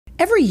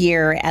Every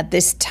year at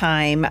this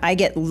time, I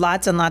get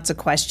lots and lots of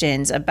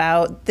questions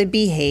about the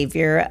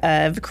behavior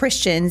of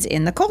Christians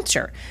in the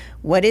culture.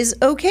 What is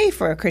okay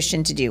for a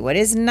Christian to do? What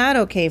is not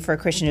okay for a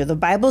Christian to do? The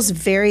Bible's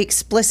very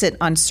explicit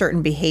on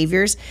certain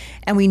behaviors,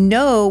 and we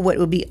know what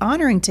would be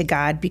honoring to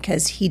God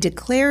because he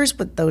declares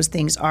what those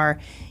things are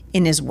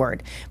in his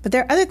word. But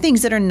there are other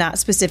things that are not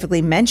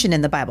specifically mentioned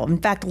in the Bible. In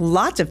fact,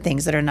 lots of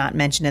things that are not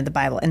mentioned in the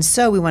Bible. And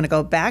so we want to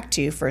go back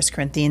to 1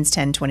 Corinthians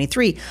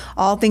 10:23.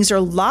 All things are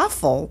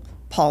lawful,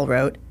 Paul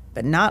wrote,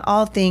 but not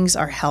all things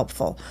are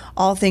helpful.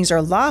 All things are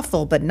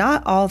lawful, but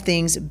not all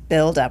things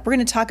build up. We're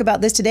going to talk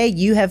about this today.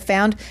 You have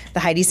found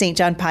the Heidi St.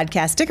 John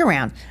podcast. Stick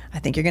around. I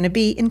think you're going to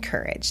be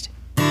encouraged.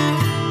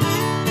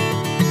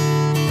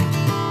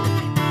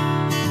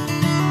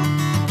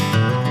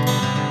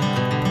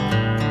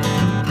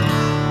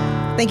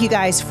 Thank you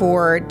guys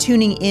for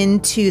tuning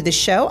into the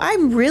show.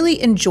 I'm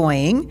really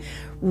enjoying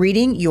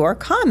reading your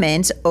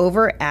comments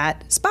over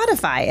at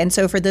Spotify. And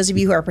so for those of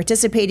you who are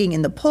participating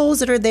in the polls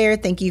that are there,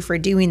 thank you for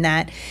doing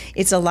that.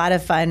 It's a lot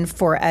of fun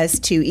for us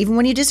to, even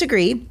when you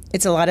disagree,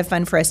 it's a lot of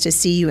fun for us to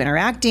see you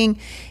interacting.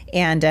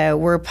 And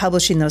we're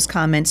publishing those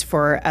comments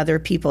for other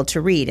people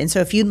to read. And so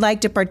if you'd like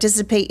to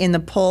participate in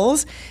the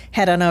polls,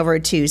 head on over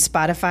to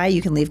Spotify.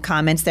 You can leave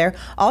comments there.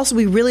 Also,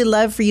 we really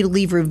love for you to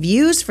leave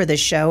reviews for the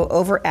show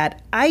over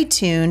at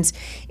iTunes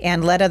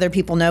and let other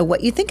people know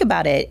what you think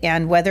about it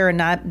and whether or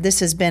not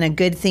this has been a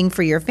good thing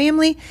for your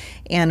family.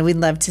 And we'd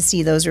love to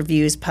see those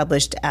reviews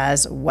published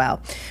as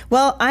well.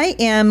 Well, I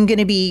am going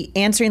to be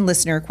answering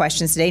listener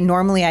questions today.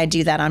 Normally, I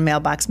do that on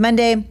Mailbox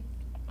Monday.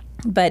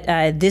 But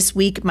this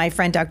week, my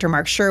friend Dr.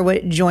 Mark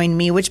Sherwood joined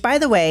me, which, by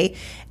the way,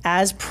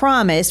 as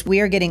promised,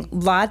 we are getting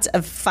lots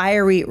of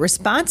fiery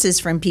responses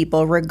from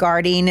people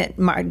regarding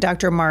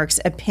Dr. Mark's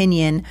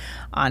opinion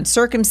on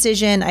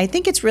circumcision. I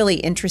think it's really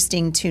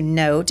interesting to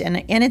note,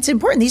 and it's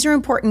important. These are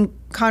important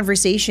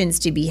conversations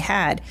to be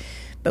had,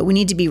 but we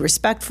need to be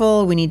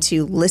respectful. We need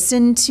to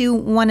listen to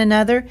one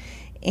another.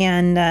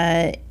 And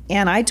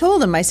I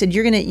told him, I said,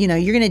 you're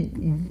gonna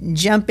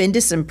jump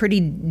into some pretty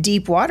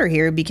deep water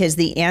here because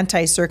the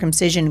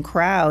anti-circumcision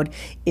crowd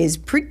is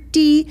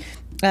pretty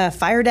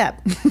fired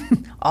up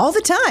all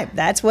the time.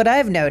 That's what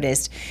I've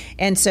noticed.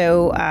 And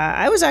so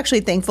I was actually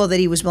thankful that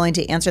he was willing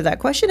to answer that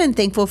question and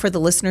thankful for the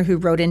listener who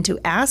wrote in to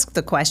ask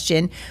the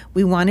question.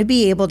 We want to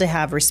be able to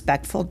have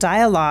respectful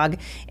dialogue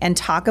and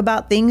talk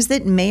about things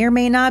that may or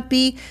may not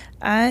be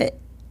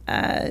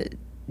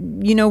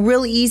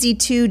real easy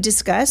to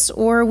discuss,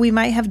 or we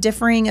might have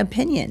differing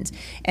opinions.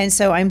 And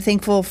so I'm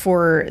thankful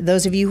for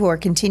those of you who are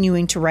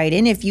continuing to write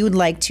in. If you would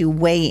like to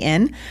weigh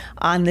in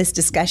on this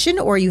discussion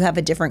or you have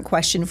a different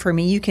question for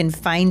me, you can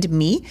find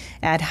me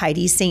at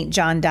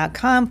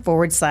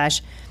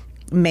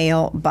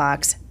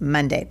HeidiSt.John.com/Mailbox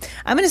Monday.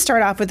 I'm going to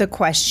start off with a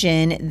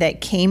question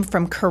that came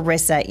from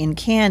Carissa in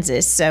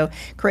Kansas. So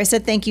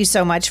Carissa, thank you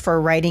so much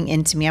for writing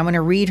into me. I'm going to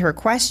read her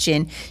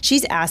question.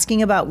 She's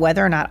asking about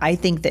whether or not I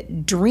think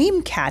that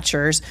dream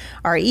catchers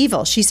are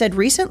evil. She said,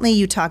 recently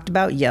you talked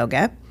about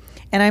yoga,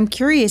 and I'm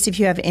curious if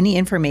you have any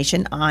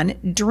information on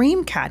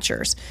dream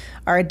catchers.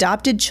 Our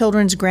adopted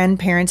children's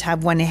grandparents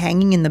have one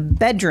hanging in the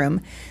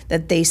bedroom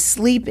that they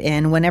sleep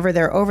in whenever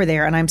they're over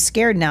there, and I'm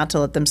scared now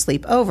to let them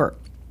sleep over.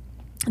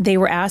 They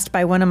were asked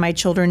by one of my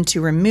children to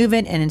remove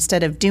it, and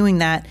instead of doing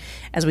that,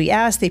 as we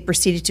asked, they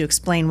proceeded to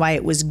explain why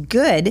it was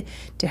good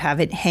to have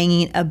it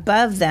hanging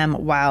above them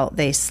while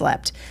they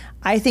slept.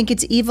 I think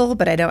it's evil,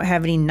 but I don't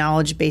have any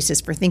knowledge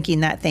basis for thinking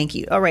that. Thank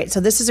you. All right,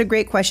 so this is a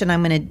great question.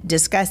 I'm going to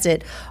discuss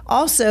it.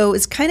 Also,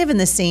 it's kind of in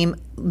the same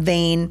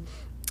vein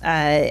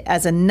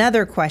as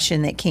another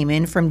question that came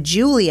in from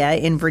Julia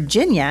in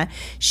Virginia.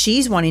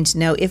 She's wanting to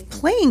know if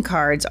playing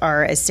cards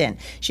are a sin.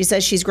 She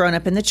says she's grown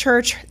up in the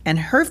church and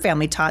her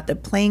family taught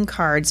that playing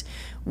cards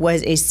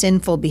was a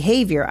sinful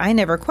behavior. I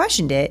never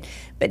questioned it,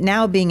 but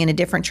now being in a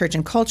different church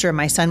and culture,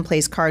 my son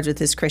plays cards with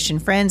his Christian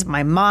friends.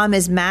 My mom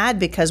is mad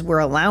because we're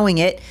allowing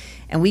it,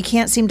 and we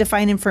can't seem to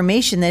find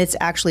information that it's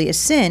actually a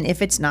sin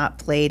if it's not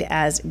played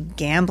as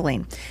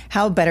gambling.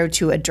 How better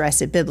to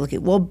address it biblically?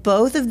 Well,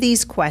 both of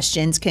these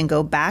questions can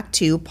go back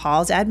to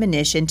Paul's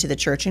admonition to the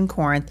church in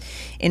Corinth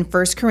in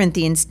 1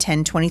 Corinthians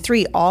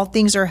 10:23. All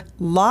things are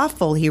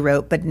lawful, he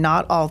wrote, but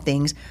not all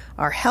things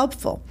are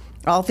helpful.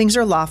 All things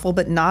are lawful,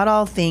 but not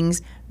all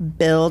things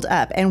build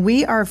up. And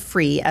we are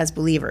free as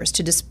believers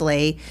to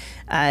display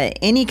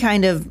any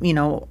kind of,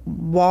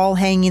 wall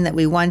hanging that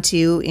we want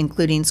to,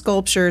 including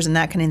sculptures and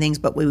that kind of things.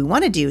 But what we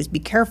want to do is be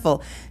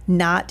careful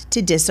not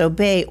to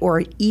disobey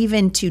or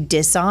even to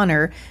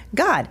dishonor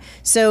God.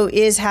 So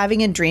is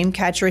having a dream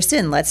catcher a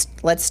sin? Let's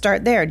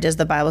start there. Does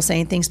the Bible say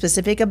anything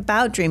specific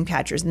about dream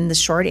catchers? And the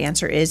short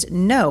answer is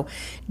no.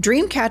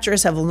 Dream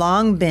catchers have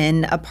long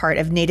been a part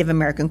of Native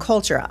American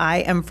culture. I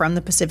am from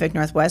the Pacific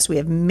Northwest. We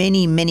have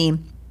many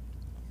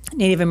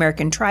Native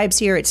American tribes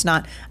here. It's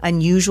not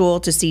unusual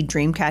to see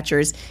dream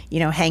catchers,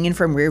 hanging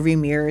from rearview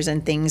mirrors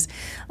and things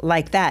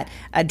like that.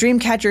 Dream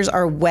catchers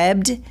are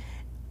webbed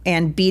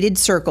and beaded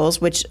circles,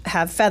 which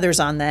have feathers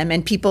on them,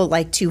 and people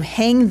like to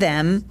hang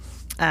them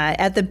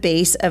at the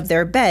base of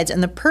their beds.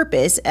 And the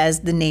purpose,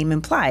 as the name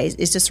implies,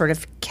 is to sort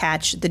of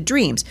catch the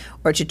dreams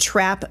or to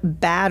trap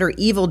bad or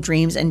evil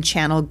dreams and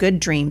channel good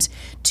dreams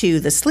to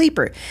the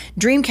sleeper.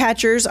 Dream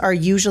catchers are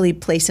usually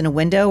placed in a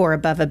window or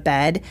above a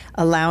bed,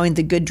 allowing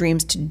the good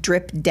dreams to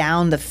drip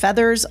down the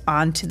feathers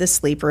onto the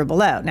sleeper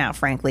below. Now,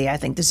 frankly, I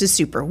think this is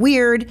super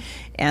weird,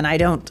 and I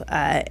don't,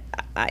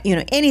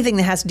 anything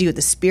that has to do with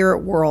the spirit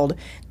world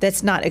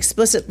that's not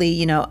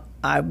explicitly,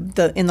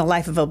 in the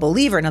life of a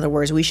believer. In other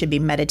words, we should be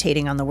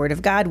meditating on the Word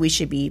of God. We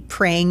should be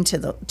praying to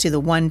the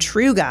one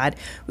true God.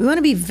 We want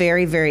to be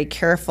very, very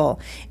careful.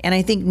 And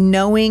I think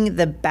knowing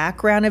the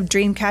background of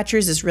dream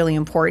catchers is really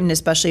important,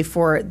 especially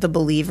for the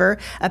believer.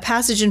 A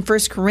passage in 1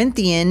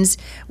 Corinthians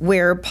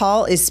where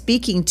Paul is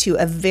speaking to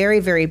a very,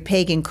 very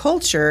pagan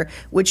culture,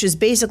 which is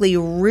basically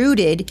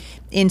rooted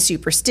in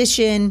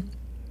superstition.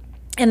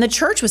 And the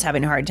church was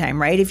having a hard time,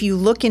 right? If you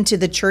look into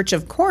the church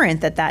of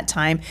Corinth at that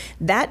time,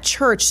 that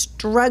church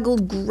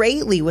struggled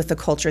greatly with the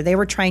culture. They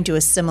were trying to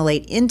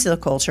assimilate into the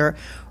culture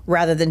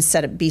rather than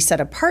be set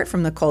apart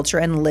from the culture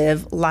and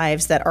live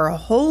lives that are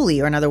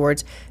holy, or in other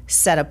words,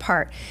 set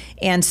apart.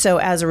 And so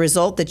as a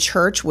result, the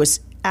church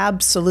was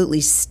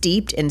absolutely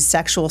steeped in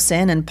sexual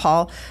sin, and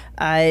Paul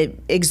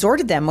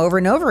exhorted them over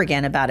and over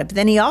again about it. But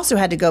then he also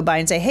had to go by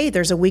and say, hey,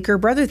 there's a weaker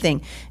brother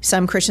thing.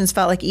 Some Christians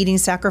felt like eating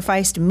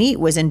sacrificed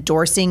meat was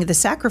endorsing the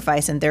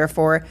sacrifice, and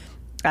therefore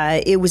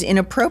it was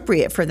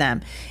inappropriate for them.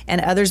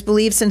 And others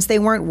believed since they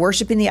weren't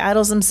worshiping the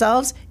idols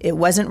themselves, it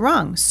wasn't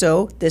wrong.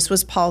 So this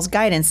was Paul's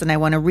guidance. And I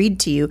want to read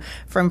to you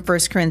from 1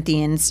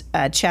 Corinthians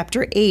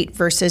chapter 8,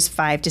 verses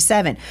 5 to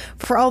 7.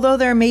 For although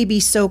there may be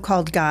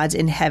so-called gods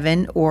in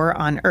heaven or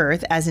on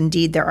earth, as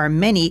indeed there are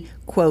many,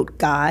 quote,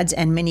 gods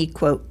and many,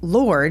 quote,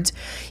 lords,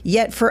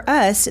 yet for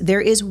us there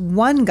is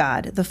one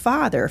God, the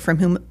Father, from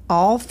whom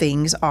all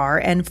things are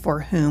and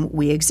for whom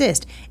we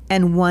exist,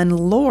 and one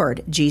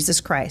Lord,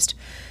 Jesus Christ,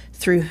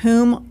 through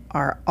whom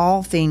are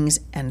all things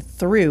and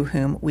through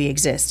whom we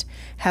exist.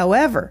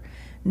 However,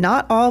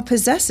 not all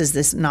possesses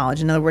this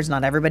knowledge. In other words,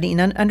 not everybody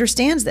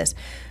understands this.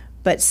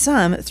 But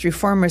some, through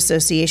former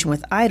association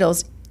with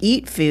idols,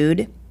 eat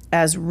food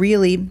as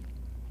really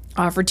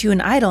offered to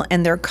an idol,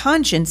 and their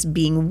conscience,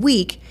 being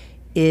weak,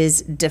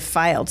 is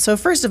defiled. So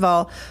first of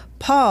all,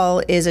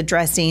 Paul is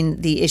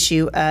addressing the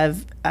issue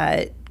of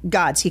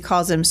gods. He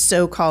calls them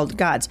so-called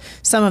gods.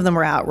 Some of them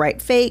were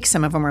outright fake.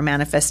 Some of them were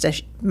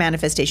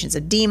manifestations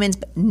of demons,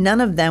 but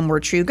none of them were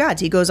true gods.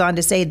 He goes on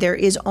to say there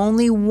is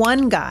only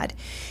one God.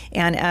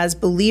 And as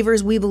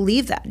believers, we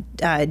believe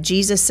that.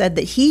 Jesus said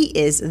that he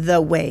is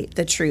the way,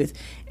 the truth,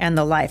 and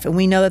the life. And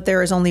we know that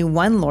there is only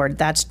one Lord,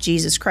 that's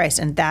Jesus Christ,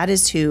 and that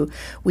is who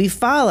we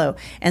follow.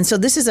 And so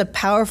this is a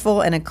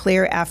powerful and a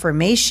clear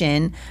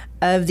affirmation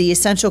of the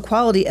essential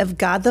quality of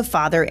God the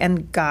Father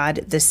and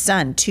God the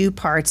Son, two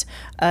parts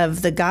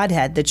of the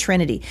Godhead, the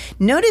Trinity.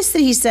 Notice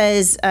that he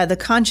says the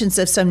conscience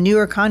of some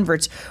newer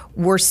converts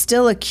were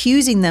still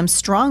accusing them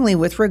strongly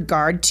with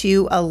regard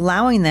to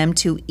allowing them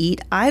to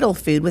eat idol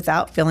food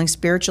without feeling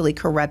spiritually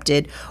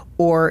corrupted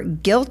or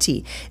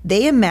guilty.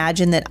 They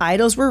imagined that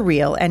idols were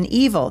real and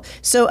evil.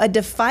 So a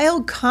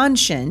defiled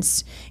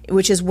conscience,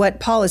 which is what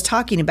Paul is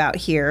talking about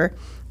here,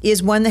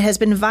 is one that has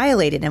been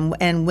violated.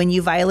 And when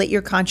you violate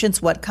your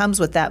conscience, what comes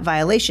with that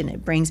violation?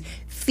 It brings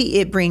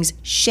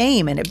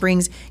shame and it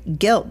brings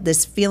guilt,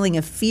 this feeling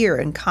of fear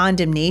and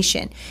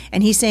condemnation.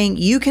 And he's saying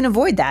you can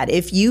avoid that.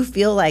 If you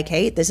feel like,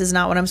 hey, this is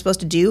not what I'm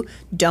supposed to do,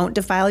 don't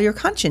defile your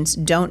conscience.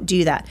 Don't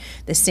do that.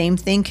 The same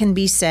thing can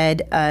be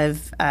said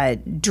of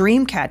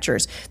dream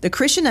catchers. The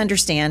Christian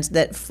understands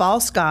that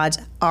false gods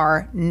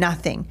are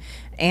nothing,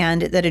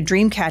 and that a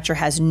dream catcher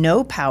has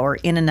no power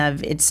in and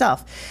of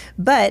itself.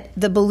 But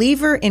the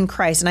believer in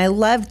Christ, and I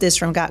loved this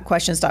from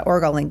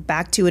gotquestions.org, I'll link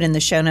back to it in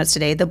the show notes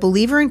today, the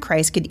believer in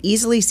Christ could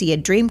easily see a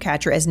dream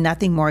catcher as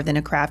nothing more than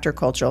a craft or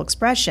cultural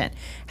expression.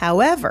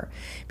 However,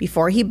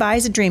 before he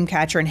buys a dream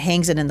catcher and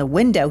hangs it in the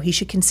window, he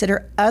should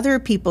consider other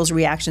people's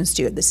reactions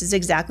to it. This is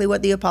exactly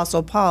what the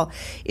Apostle Paul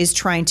is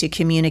trying to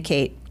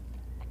communicate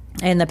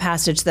in the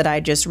passage that I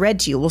just read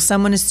to you. Will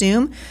someone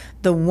assume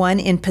the one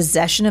in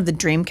possession of the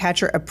dream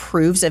catcher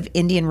approves of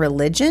Indian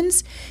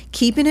religions?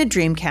 Keeping a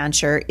dream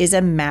catcher is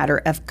a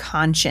matter of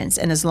conscience,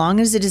 and as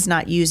long as it is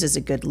not used as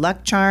a good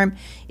luck charm,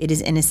 it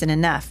is innocent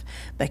enough.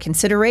 But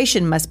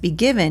consideration must be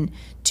given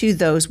to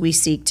those we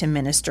seek to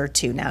minister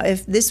to. Now,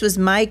 if this was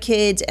my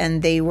kids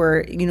and they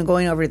were,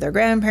 going over to their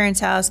grandparents'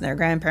 house and their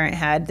grandparent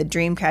had the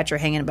dream catcher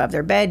hanging above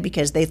their bed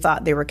because they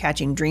thought they were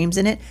catching dreams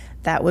in it,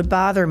 that would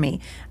bother me.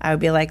 I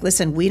would be like,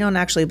 listen, we don't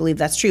actually believe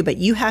that's true, but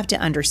you have to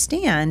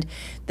understand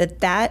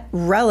that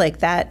relic,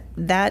 that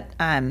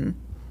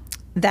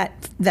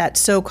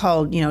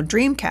so-called,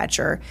 dream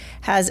catcher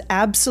has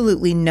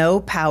absolutely no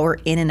power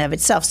in and of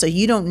itself. So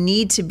you don't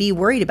need to be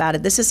worried about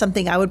it. This is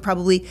something I would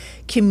probably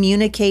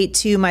communicate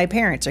to my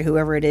parents or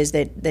whoever it is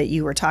that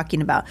you were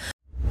talking about.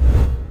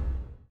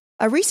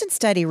 A recent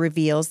study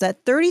reveals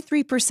that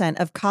 33%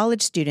 of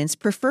college students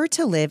prefer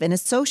to live in a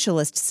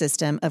socialist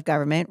system of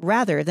government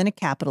rather than a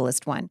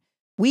capitalist one.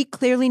 We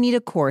clearly need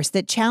a course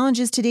that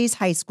challenges today's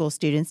high school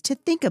students to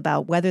think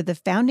about whether the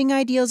founding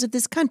ideals of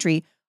this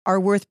country are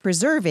worth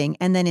preserving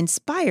and then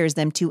inspires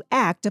them to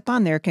act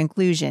upon their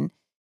conclusion.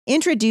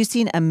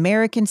 Introducing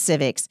American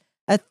Civics,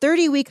 a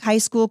 30-week high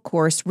school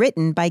course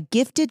written by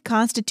gifted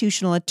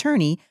constitutional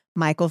attorney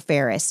Michael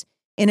Ferris.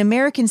 In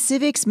American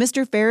Civics,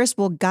 Mr. Ferris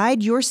will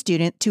guide your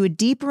student to a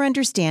deeper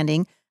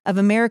understanding of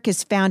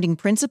America's founding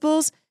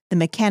principles, the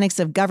mechanics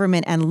of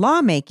government and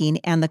lawmaking,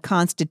 and the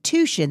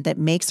Constitution that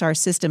makes our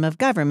system of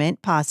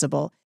government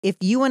possible. If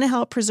you want to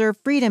help preserve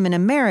freedom in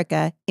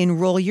America,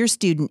 enroll your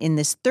student in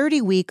this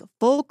 30-week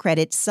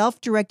full-credit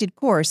self-directed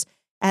course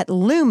at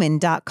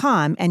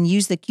lumen.com and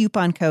use the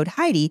coupon code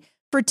Heidi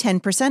for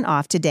 10%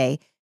 off today.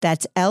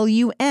 That's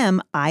LUMINN.com.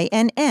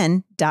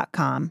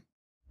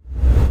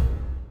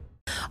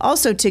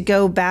 Also, to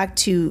go back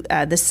to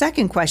the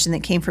second question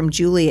that came from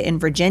Julia in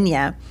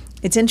Virginia,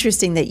 it's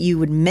interesting that you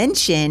would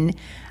mention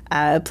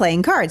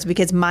playing cards,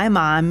 because my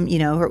mom,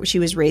 she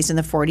was raised in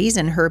the 40s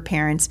and her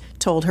parents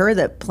told her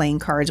that playing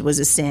cards was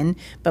a sin.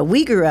 But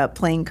we grew up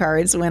playing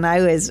cards when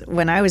I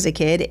was a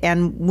kid,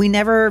 and we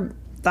never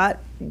thought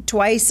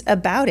twice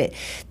about it.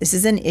 This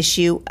is an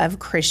issue of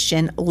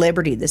Christian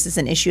liberty. This is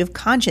an issue of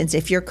conscience.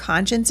 If your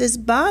conscience is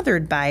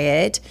bothered by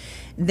it,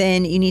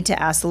 then you need to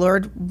ask the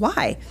Lord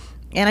why.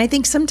 And I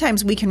think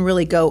sometimes we can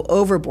really go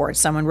overboard.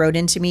 Someone wrote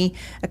into me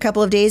a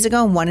couple of days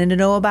ago and wanted to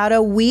know about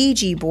a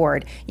Ouija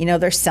board.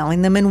 They're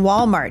selling them in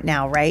Walmart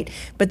now, right?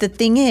 But the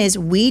thing is,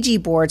 Ouija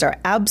boards are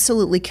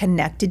absolutely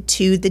connected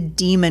to the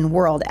demon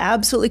world,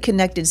 absolutely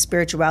connected to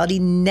spirituality.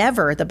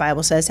 Never, the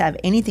Bible says, have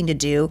anything to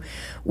do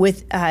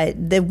with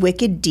the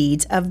wicked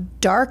deeds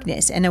of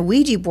darkness. And a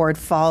Ouija board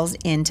falls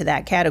into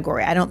that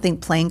category. I don't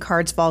think playing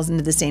cards falls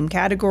into the same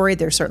category.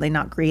 They're certainly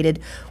not created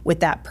with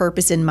that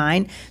purpose in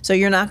mind. So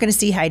you're not going to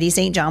see Heidi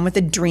St. John with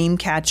a dream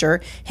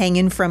catcher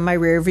hanging from my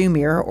rearview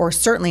mirror, or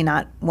certainly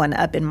not one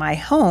up in my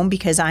home,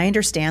 because I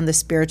understand the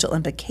spiritual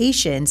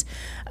implications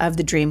of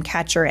the dream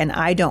catcher, and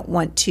I don't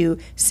want to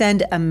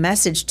send a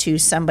message to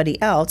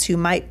somebody else who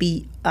might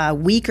be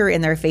weaker in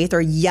their faith,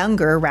 or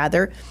younger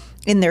rather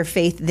in their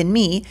faith than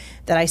me,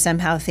 that I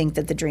somehow think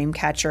that the dream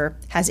catcher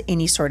has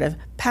any sort of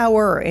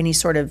power or any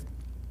sort of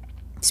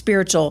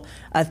spiritual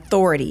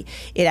authority.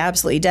 It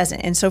absolutely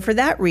doesn't. And so for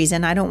that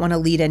reason, I don't want to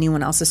lead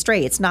anyone else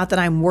astray. It's not that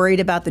I'm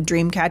worried about the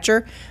dream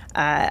catcher.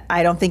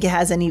 I don't think it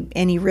has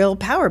any real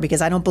power,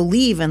 because I don't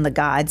believe in the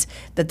gods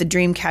that the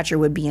dream catcher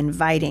would be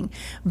inviting.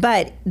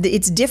 But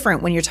it's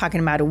different when you're talking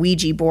about a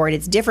Ouija board.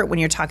 It's different when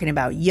you're talking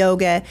about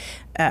yoga.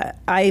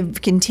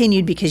 I've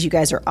continued, because you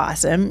guys are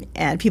awesome,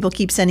 and people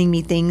keep sending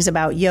me things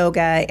about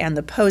yoga and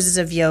the poses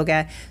of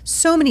yoga.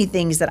 So many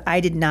things that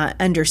I did not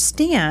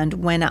understand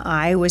when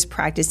I was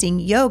practicing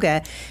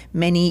yoga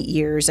many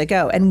years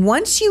ago. And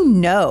once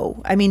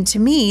to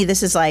me,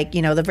 this is like,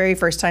 the very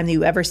first time that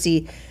you ever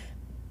see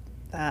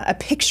a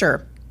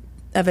picture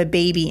of a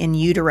baby in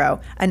utero,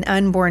 an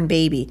unborn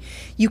baby.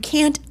 You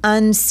can't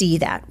unsee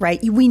that,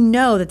 right? We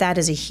know that that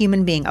is a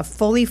human being, a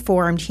fully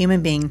formed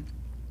human being,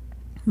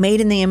 made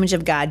in the image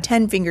of God,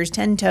 10 fingers,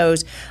 10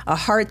 toes, a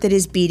heart that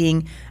is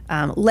beating,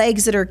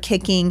 legs that are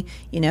kicking.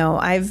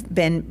 I've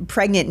been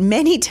pregnant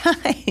many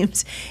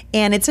times,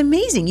 and it's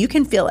amazing. You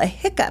can feel a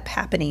hiccup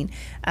happening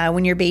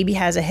when your baby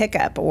has a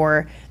hiccup,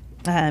 or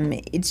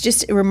it's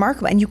just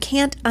remarkable, and you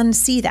can't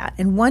unsee that.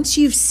 And once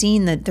you've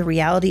seen the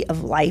reality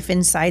of life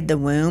inside the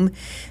womb,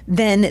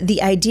 then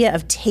the idea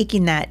of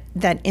taking that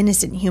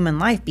innocent human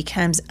life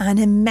becomes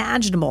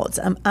unimaginable. It's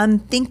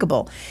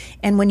unthinkable.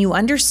 And when you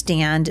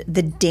understand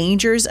the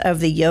dangers of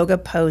the yoga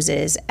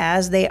poses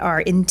as they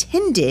are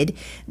intended,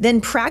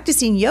 then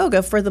practicing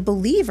yoga for the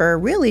believer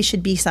really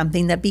should be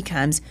something that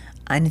becomes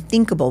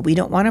unthinkable. We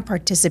don't want to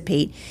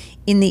participate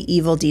in the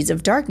evil deeds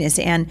of darkness.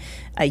 And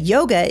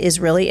yoga is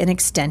really an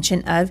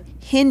extension of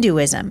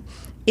Hinduism.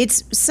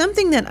 It's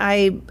something that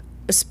I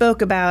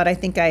spoke about, I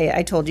think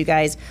I told you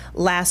guys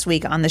last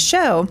week on the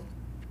show,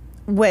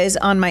 was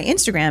on my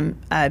Instagram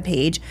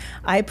page.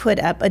 I put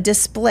up a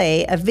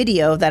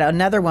video that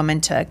another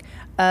woman took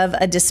of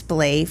a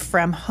display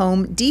from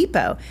Home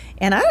Depot.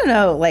 And I don't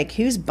know,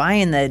 who's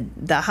buying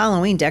the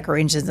Halloween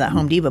decorations at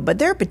Home Depot, but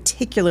they're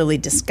particularly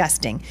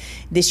disgusting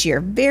this year.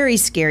 Very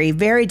scary,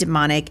 very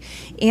demonic.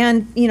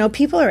 And,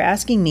 people are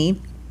asking me,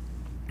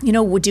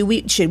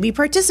 should we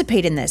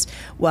participate in this?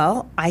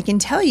 Well, I can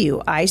tell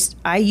you, I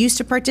used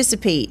to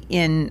participate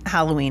in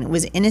Halloween. It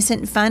was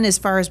innocent fun as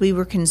far as we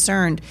were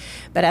concerned.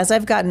 But as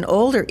I've gotten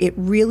older, it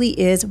really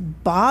is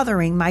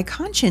bothering my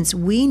conscience.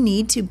 We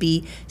need to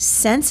be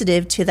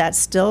sensitive to that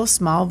still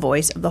small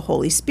voice of the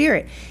Holy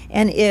Spirit.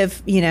 And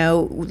if,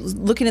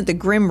 looking at the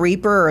Grim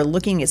Reaper or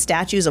looking at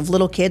statues of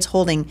little kids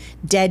holding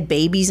dead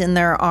babies in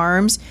their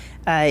arms,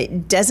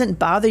 doesn't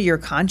bother your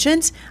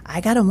conscience, I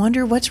got to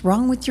wonder what's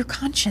wrong with your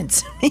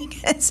conscience,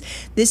 because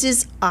this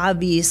is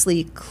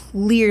obviously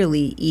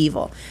clearly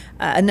evil.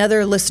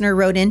 Another listener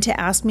wrote in to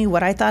ask me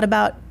what I thought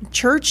about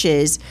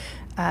churches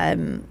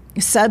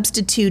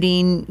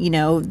substituting,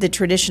 the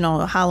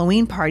traditional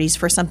Halloween parties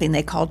for something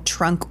they call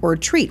trunk or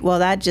treat. Well,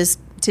 that just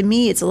to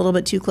me, it's a little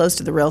bit too close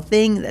to the real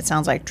thing. That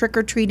sounds like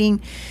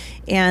trick-or-treating.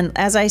 And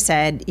as I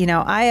said,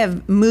 I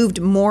have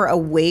moved more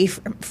away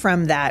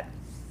from that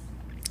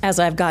as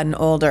I've gotten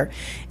older.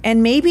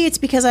 And maybe it's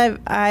because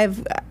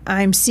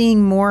I'm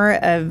seeing more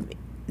of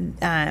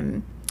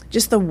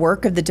just the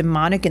work of the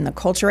demonic in the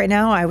culture right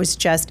now. I was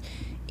just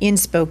in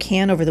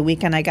Spokane over the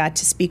weekend. I got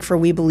to speak for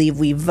We Believe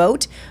We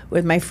Vote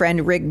with my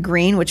friend Rick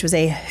Green, which was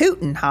a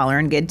hootin'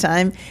 hollerin' good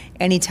time.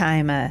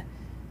 Anytime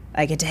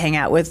I get to hang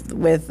out with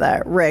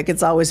Rick,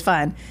 it's always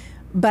fun.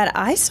 But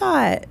I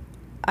saw,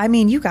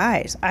 you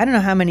guys, I don't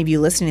know how many of you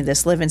listening to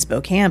this live in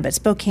Spokane, but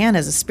Spokane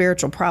has a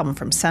spiritual problem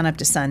from sunup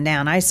to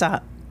sundown. I saw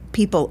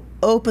people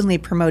openly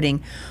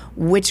promoting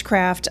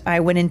witchcraft. I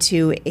went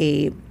into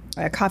a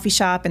coffee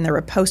shop and there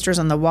were posters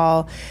on the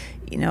wall,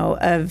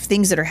 of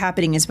things that are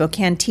happening in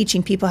Spokane,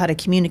 teaching people how to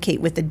communicate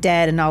with the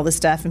dead and all this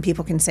stuff. And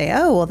people can say,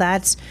 oh, well,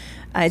 that's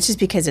it's just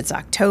because it's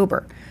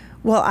October.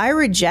 Well, I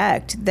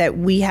reject that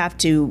we have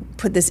to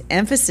put this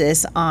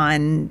emphasis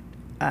on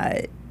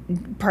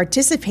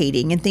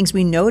participating in things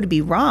we know to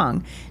be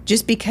wrong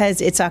just because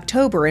it's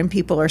October and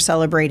people are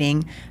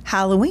celebrating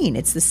Halloween.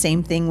 It's the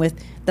same thing with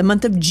the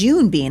month of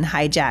June being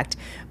hijacked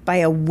by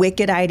a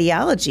wicked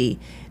ideology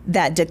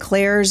that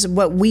declares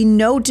what we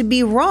know to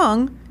be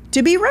wrong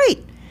to be right.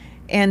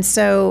 And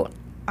so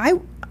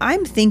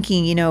I'm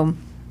thinking,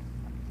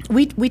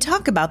 we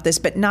talk about this,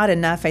 but not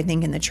enough, I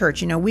think, in the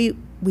church. We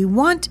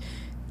want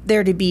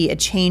there to be a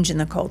change in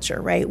the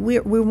culture, right?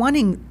 We're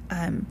wanting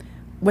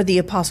what the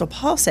Apostle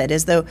Paul said,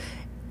 as though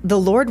the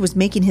Lord was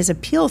making his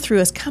appeal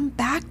through us. Come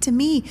back to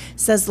me,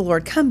 says the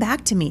Lord. Come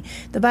back to me.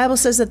 The Bible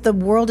says that the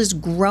world is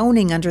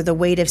groaning under the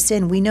weight of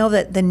sin. We know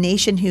that the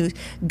nation who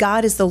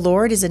God is the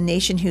Lord is a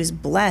nation who's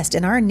blessed,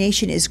 and our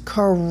nation is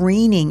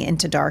careening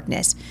into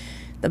darkness.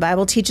 The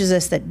Bible teaches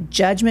us that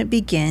judgment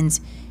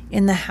begins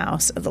in the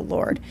house of the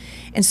Lord.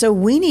 And so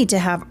we need to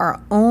have our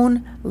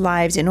own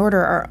lives in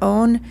order, our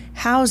own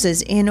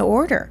houses in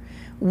order.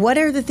 What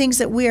are the things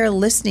that we are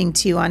listening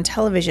to on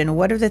television?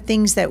 What are the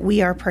things that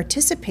we are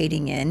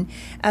participating in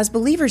as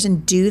believers?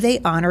 And do they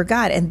honor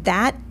God? And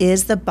that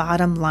is the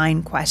bottom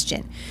line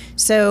question.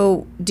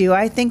 So do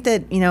I think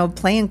that,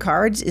 playing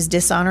cards is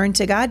dishonoring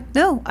to God?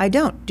 No, I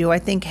don't. Do I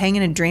think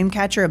hanging a dream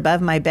catcher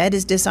above my bed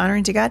is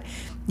dishonoring to God?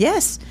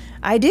 Yes,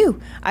 I do.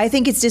 I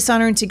think it's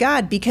dishonoring to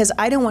God because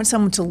I don't want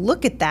someone to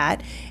look at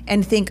that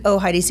and think, oh,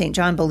 Heidi St.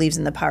 John believes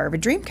in the power of a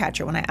dream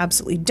catcher, when I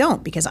absolutely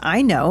don't, because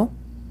I know,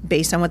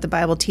 based on what the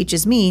Bible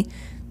teaches me,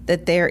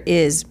 that there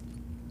is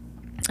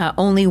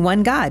only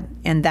one God,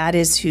 and that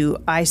is who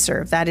I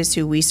serve. That is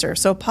who we serve.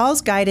 So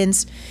Paul's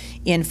guidance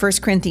in 1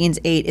 Corinthians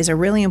 8 is a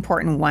really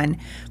important one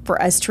for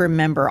us to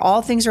remember.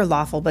 All things are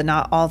lawful, but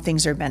not all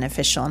things are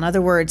beneficial. In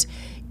other words,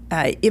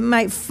 it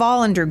might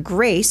fall under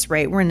grace,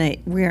 right?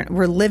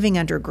 We're living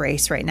under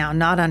grace right now,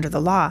 not under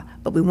the law,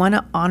 but we want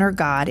to honor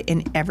God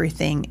in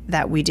everything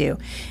that we do.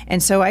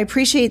 And so I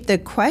appreciate the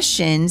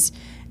questions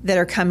that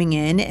are coming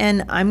in,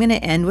 and I'm going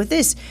to end with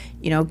this.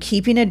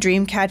 Keeping a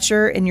dream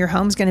catcher in your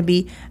home is going to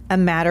be a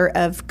matter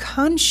of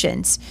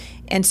conscience.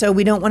 And so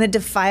we don't want to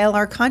defile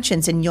our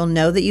conscience, and you'll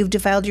know that you've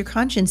defiled your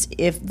conscience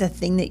if the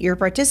thing that you're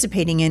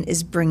participating in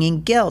is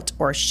bringing guilt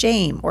or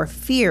shame or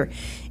fear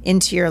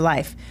into your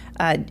life.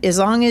 As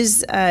long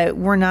as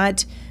we're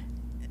not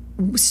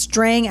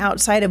straying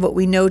outside of what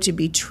we know to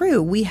be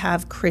true, we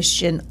have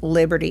Christian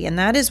liberty. And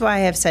that is why I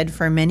have said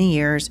for many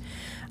years,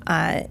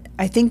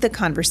 I think the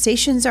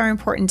conversations are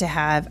important to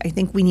have. I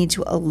think we need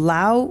to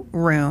allow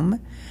room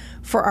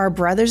for our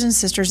brothers and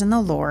sisters in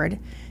the Lord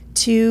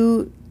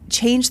to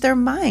change their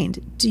mind.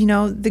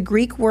 The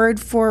Greek word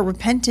for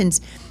repentance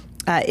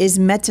is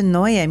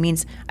metanoia. It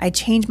means I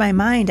change my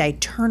mind. I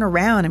turn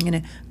around. I'm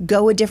going to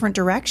go a different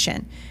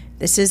direction.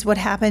 This is what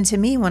happened to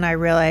me when I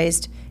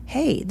realized,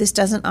 hey, this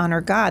doesn't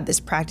honor God, this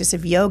practice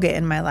of yoga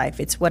in my life.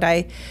 It's what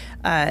I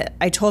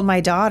told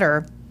my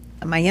daughter,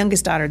 my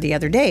youngest daughter, the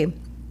other day,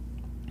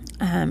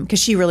 because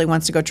she really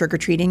wants to go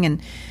trick-or-treating.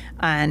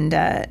 And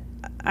I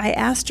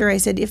asked her, I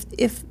said,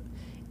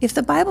 if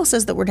the Bible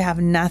says that we're to have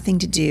nothing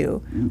to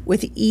do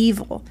with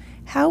evil,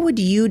 how would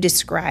you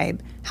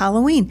describe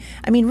Halloween?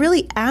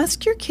 Really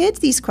ask your kids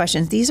these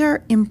questions. These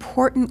are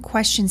important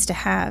questions to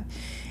have.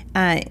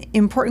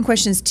 Important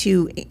questions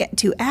to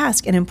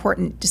ask, and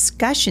important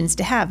discussions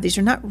to have. These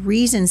are not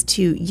reasons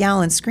to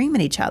yell and scream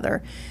at each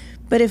other.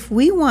 But if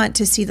we want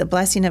to see the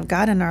blessing of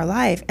God in our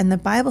life, and the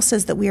Bible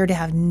says that we are to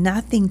have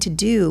nothing to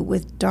do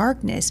with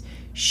darkness,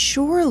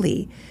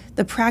 surely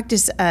the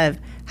practice of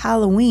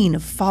Halloween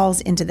falls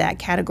into that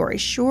category.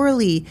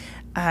 Surely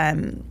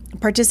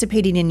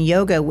participating in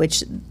yoga,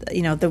 which,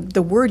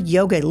 the word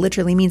yoga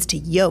literally means to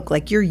yoke,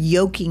 like you're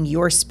yoking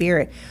your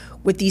spirit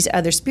with these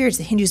other spirits.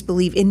 The Hindus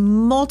believe in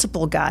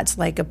multiple gods,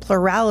 like a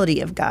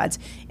plurality of gods,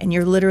 and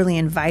you're literally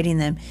inviting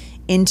them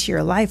into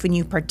your life when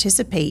you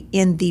participate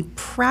in the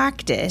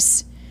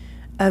practice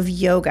of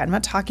yoga. I'm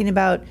not talking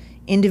about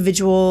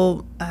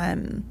individual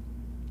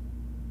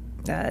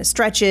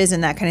stretches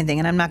and that kind of thing.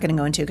 And I'm not going to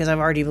go into because I've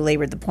already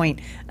belabored the point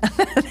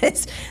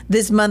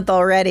this month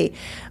already.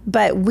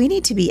 But we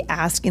need to be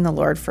asking the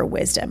Lord for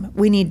wisdom.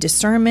 We need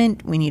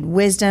discernment. We need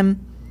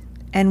wisdom,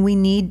 and we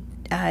need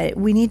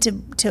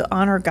to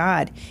honor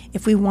God.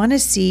 If we want to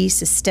see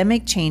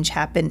systemic change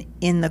happen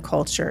in the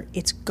culture,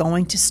 it's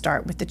going to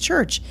start with the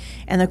church.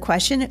 And the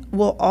question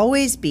will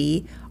always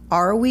be,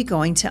 are we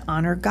going to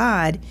honor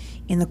God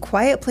in the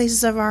quiet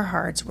places of our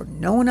hearts where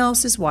no one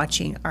else is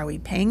watching? Are we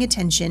paying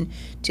attention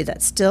to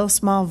that still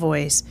small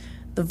voice,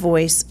 the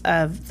voice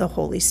of the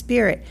Holy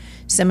Spirit?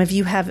 Some of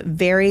you have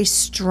very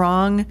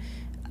strong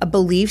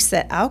beliefs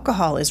that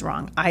alcohol is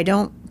wrong. I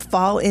don't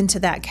fall into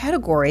that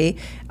category.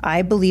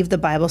 I believe the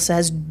Bible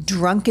says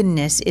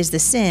drunkenness is the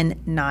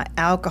sin, not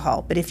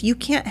alcohol. But if you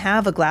can't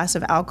have a glass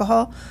of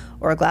alcohol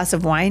or a glass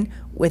of wine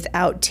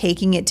without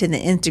taking it to the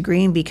nth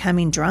degree and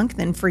becoming drunk,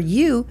 then for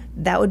you,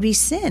 that would be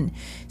sin.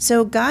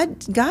 So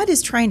God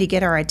is trying to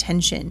get our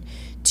attention,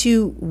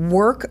 to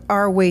work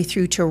our way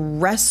through, to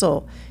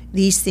wrestle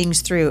these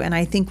things through. And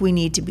I think we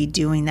need to be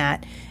doing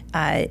that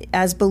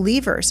as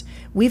believers.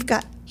 We've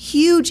got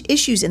huge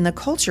issues in the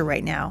culture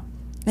right now.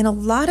 And a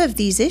lot of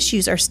these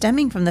issues are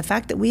stemming from the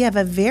fact that we have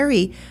a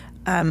very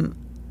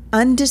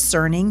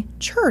undiscerning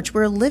church.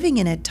 We're living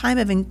in a time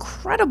of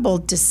incredible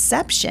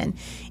deception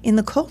in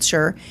the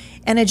culture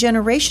and a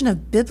generation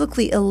of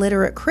biblically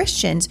illiterate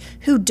Christians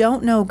who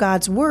don't know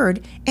God's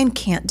word and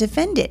can't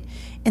defend it.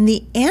 And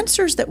the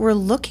answers that we're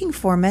looking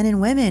for, men and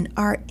women,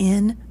 are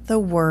in the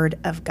word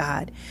of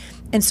God.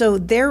 And so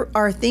there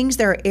are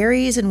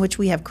areas in which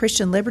we have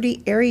Christian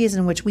liberty, areas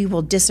in which we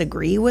will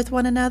disagree with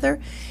one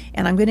another.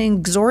 And I'm going to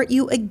exhort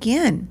you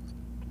again,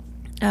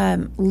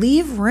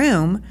 leave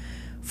room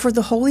for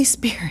the Holy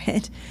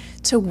Spirit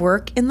to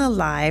work in the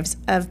lives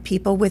of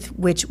people with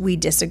which we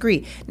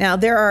disagree. Now,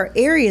 there are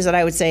areas that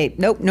I would say,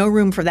 nope, no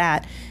room for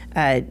that.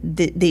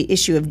 The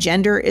issue of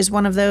gender is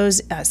one of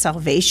those.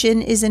 Salvation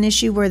is an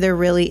issue where there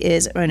really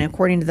is, and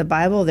according to the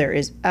Bible,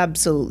 there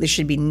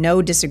should be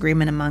no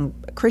disagreement among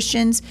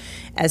Christians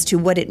as to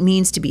what it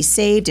means to be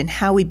saved and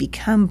how we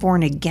become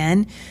born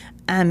again.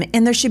 And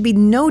there should be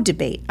no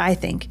debate, I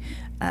think,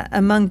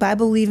 among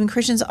Bible-believing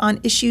Christians on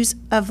issues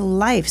of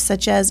life,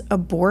 such as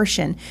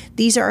abortion.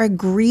 These are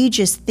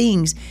egregious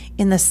things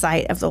in the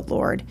sight of the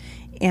Lord.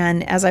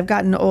 And as I've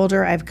gotten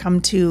older, I've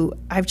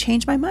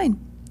changed my mind.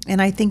 And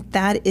I think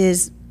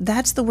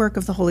that's the work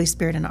of the Holy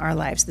Spirit in our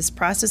lives, this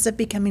process of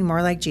becoming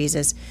more like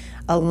Jesus,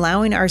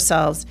 allowing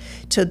ourselves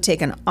to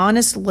take an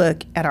honest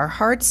look at our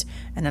hearts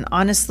and an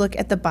honest look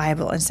at the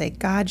Bible and say,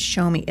 God,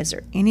 show me, is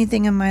there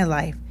anything in my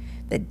life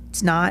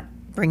that's not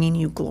bringing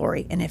you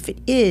glory? And if it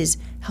is,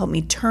 help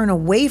me turn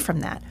away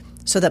from that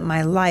so that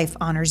my life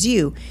honors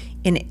you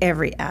in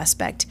every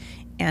aspect.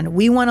 And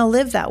we want to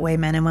live that way,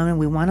 men and women.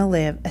 We want to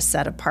live a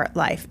set-apart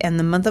life. And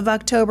the month of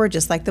October,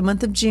 just like the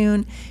month of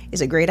June,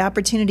 is a great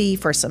opportunity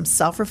for some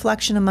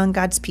self-reflection among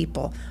God's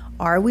people.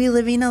 Are we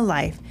living a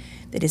life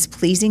that is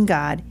pleasing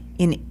God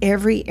in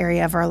every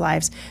area of our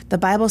lives? The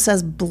Bible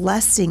says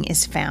blessing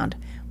is found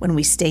when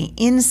we stay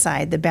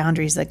inside the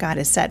boundaries that God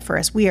has set for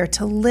us. We are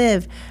to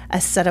live a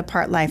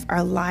set-apart life.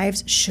 Our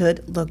lives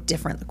should look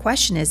different. The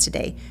question is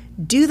today,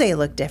 do they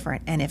look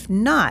different? And if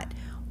not,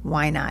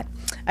 why not?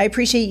 I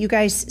appreciate you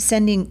guys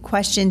sending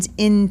questions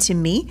in to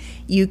me.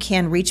 You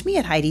can reach me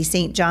at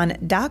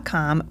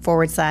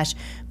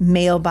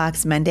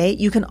HeidiSt.John.com/Mailbox Monday.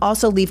 You can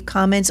also leave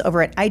comments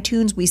over at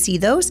iTunes. We see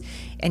those,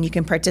 and you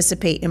can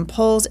participate in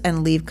polls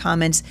and leave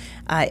comments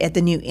at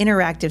the new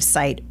interactive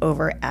site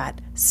over at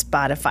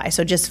Spotify.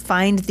 So just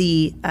find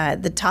the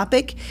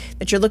topic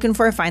that you're looking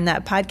for, find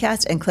that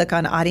podcast, and click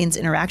on audience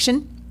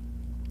interaction.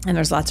 And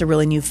there's lots of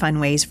really new fun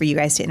ways for you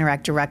guys to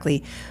interact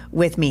directly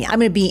with me. I'm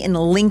going to be in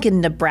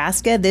Lincoln,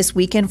 Nebraska this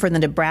weekend for the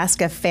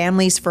Nebraska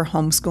Families for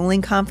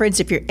Homeschooling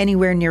Conference. If you're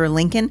anywhere near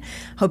Lincoln,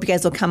 hope you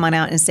guys will come on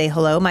out and say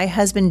hello. My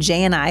husband,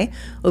 Jay, and I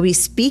will be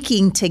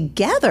speaking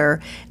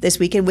together this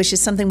weekend, which is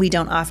something we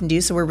don't often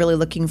do. So we're really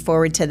looking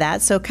forward to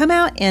that. So come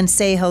out and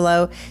say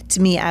hello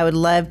to me. I would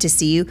love to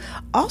see you.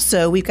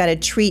 Also, we've got a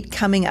treat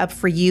coming up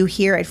for you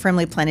here at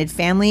Firmly Planted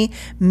Family.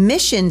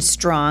 Mission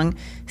Strong,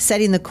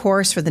 setting the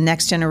course for the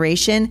next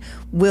generation,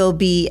 will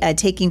be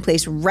taking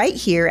place right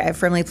here at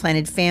Firmly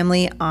Planted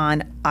Family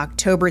on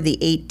October the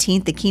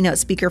 18th. The keynote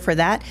speaker for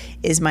that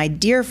is my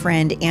dear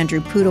friend,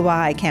 Andrew Pudawa.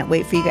 I can't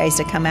wait for you guys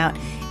to come out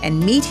and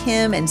meet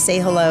him and say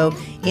hello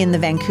in the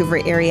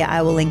Vancouver area.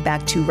 I will link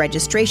back to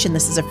registration.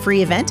 This is a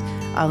free event.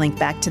 I'll link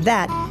back to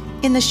that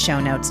in the show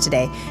notes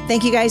today.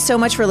 Thank you guys so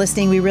much for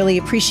listening. We really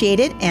appreciate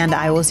it. And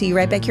I will see you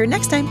right back here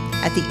next time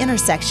at the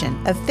intersection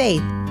of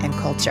faith and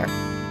culture.